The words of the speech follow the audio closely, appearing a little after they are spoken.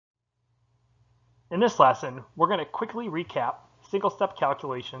In this lesson, we're going to quickly recap single-step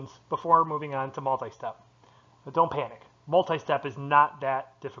calculations before moving on to multi-step. But don't panic. Multi-step is not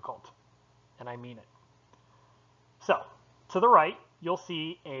that difficult, and I mean it. So, to the right, you'll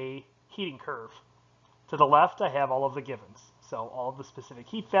see a heating curve. To the left, I have all of the givens. So all of the specific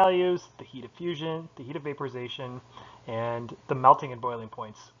heat values, the heat of fusion, the heat of vaporization, and the melting and boiling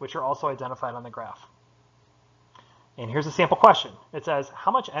points, which are also identified on the graph. And here's a sample question. It says,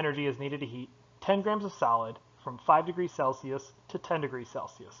 how much energy is needed to heat 10 grams of solid from 5 degrees Celsius to 10 degrees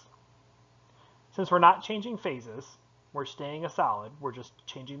Celsius? Since we're not changing phases, we're staying a solid, we're just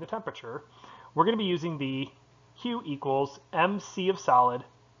changing the temperature, we're going to be using the Q equals mc of solid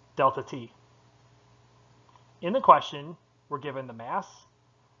delta T. In the question, we're given the mass.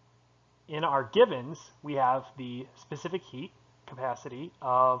 In our givens, we have the specific heat capacity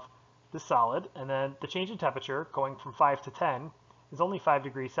of the solid, and then the change in temperature going from 5 to 10 is only 5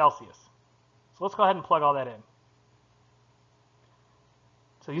 degrees Celsius. So let's go ahead and plug all that in.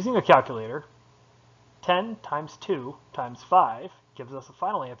 So using a calculator, 10 times 2 times 5 gives us a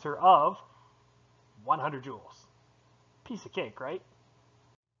final answer of 100 joules. Piece of cake, right?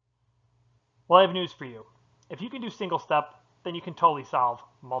 Well, I have news for you. If you can do single step, then you can totally solve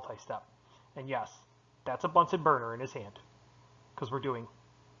multi-step. And yes, that's a Bunsen burner in his hand, because we're doing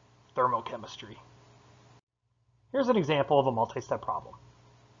thermochemistry. Here's an example of a multi-step problem.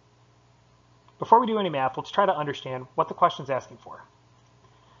 Before we do any math, let's try to understand what the question's asking for.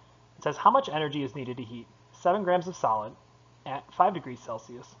 It says how much energy is needed to heat 7 grams of solid at 5 degrees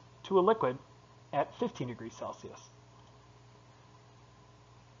Celsius to a liquid at 15 degrees Celsius.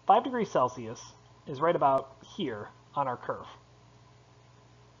 5 degrees Celsius is right about here on our curve.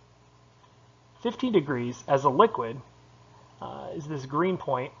 15 degrees as a liquid is this green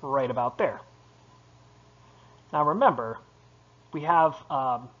point right about there. Now remember, we have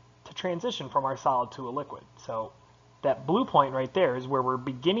to transition from our solid to a liquid. So that blue point right there is where we're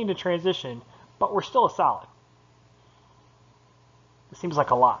beginning to transition, but we're still a solid. It seems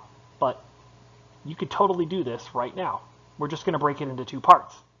like a lot, but you could totally do this right now. We're just going to break it into two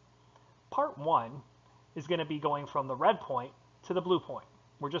parts. Part 1 is going to be going from the red point to the blue point.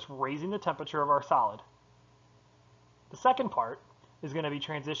 We're just raising the temperature of our solid. The second part is going to be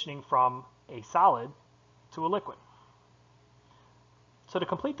transitioning from a solid to a liquid. So to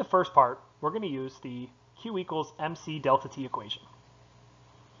complete the first part, we're going to use the Q equals mc delta T equation.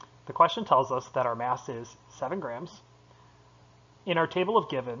 The question tells us that our mass is 7 grams. In our table of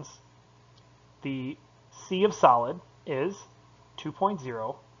givens, the C of solid is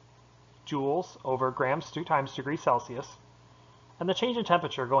 2.0 joules over grams times degrees Celsius, and the change in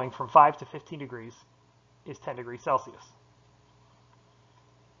temperature going from 5 to 15 degrees is 10 degrees Celsius.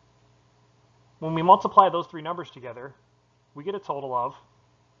 When we multiply those three numbers together, we get a total of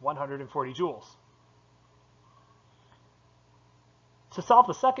 140 joules. To solve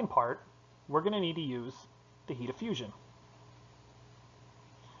the second part, we're going to need to use the heat of fusion.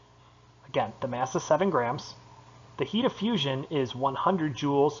 Again, the mass is 7 grams. The heat of fusion is 100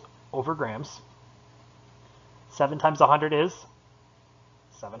 joules over grams. 7 times 100 is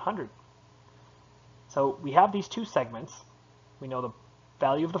 700. So we have these two segments. We know the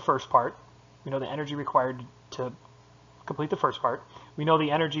value of the first part. We know the energy required to complete the first part. We know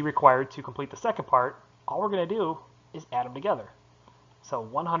the energy required to complete the second part. All we're going to do is add them together. So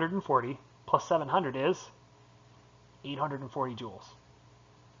 140 plus 700 is 840 joules.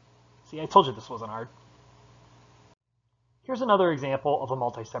 See, I told you this wasn't hard. Here's another example of a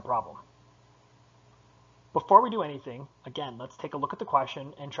multi-step problem. Before we do anything, again, let's take a look at the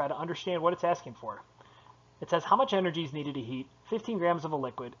question and try to understand what it's asking for. It says how much energy is needed to heat 15 grams of a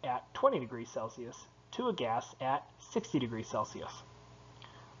liquid at 20 degrees Celsius to a gas at 60 degrees Celsius.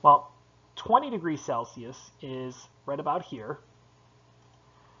 Well, 20 degrees Celsius is right about here,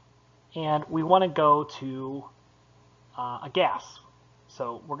 and we want to go to a gas.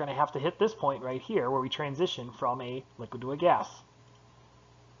 So we're going to have to hit this point right here where we transition from a liquid to a gas.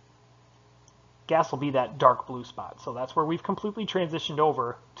 Gas will be that dark blue spot. So that's where we've completely transitioned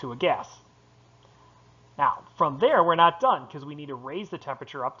over to a gas. Now, from there, we're not done because we need to raise the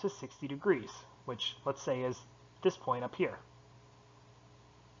temperature up to 60 degrees, which let's say is this point up here.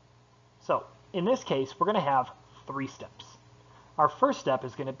 So in this case, we're going to have 3 steps. Our first step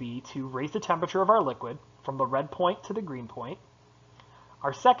is going to be to raise the temperature of our liquid from the red point to the green point.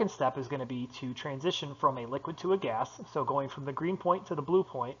 Our second step is going to be to transition from a liquid to a gas, so going from the green point to the blue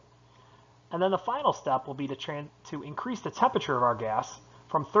point. And then the final step will be to increase the temperature of our gas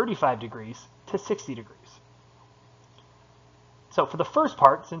from 35 degrees to 60 degrees. So for the first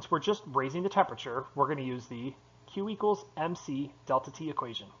part, since we're just raising the temperature, we're going to use the Q equals mc delta T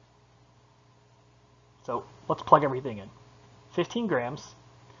equation. So let's plug everything in. 15 grams.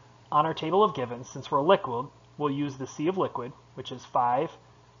 On our table of givens, since we're a liquid, we'll use the C of liquid, which is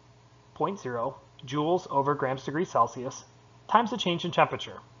 5.0 joules over grams degrees Celsius, times the change in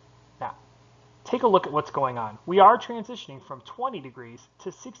temperature. Now, take a look at what's going on. We are transitioning from 20 degrees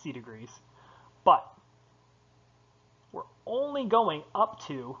to 60 degrees, but we're only going up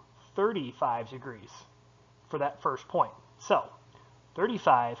to 35 degrees for that first point. So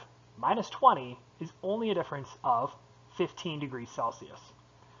 35 minus 20 is only a difference of 15 degrees Celsius.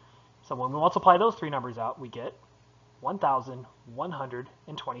 So when we multiply those three numbers out, we get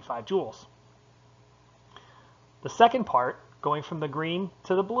 1,125 joules. The second part, going from the green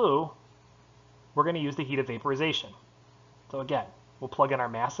to the blue, we're going to use the heat of vaporization. So again, we'll plug in our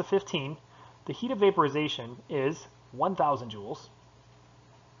mass of 15. The heat of vaporization is 1,000 joules.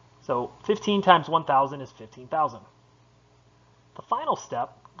 So 15 times 1,000 is 15,000. The final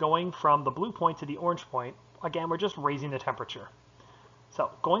step, going from the blue point to the orange point, again, we're just raising the temperature. So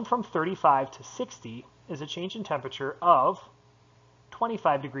going from 35 to 60 is a change in temperature of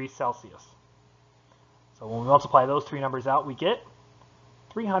 25 degrees Celsius. So when we multiply those three numbers out, we get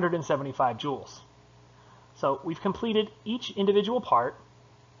 375 joules. So we've completed each individual part.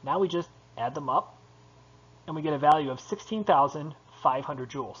 Now we just add them up, and we get a value of 16,500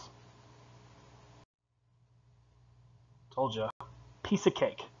 joules. Told you. Piece of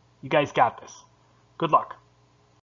cake. You guys got this. Good luck.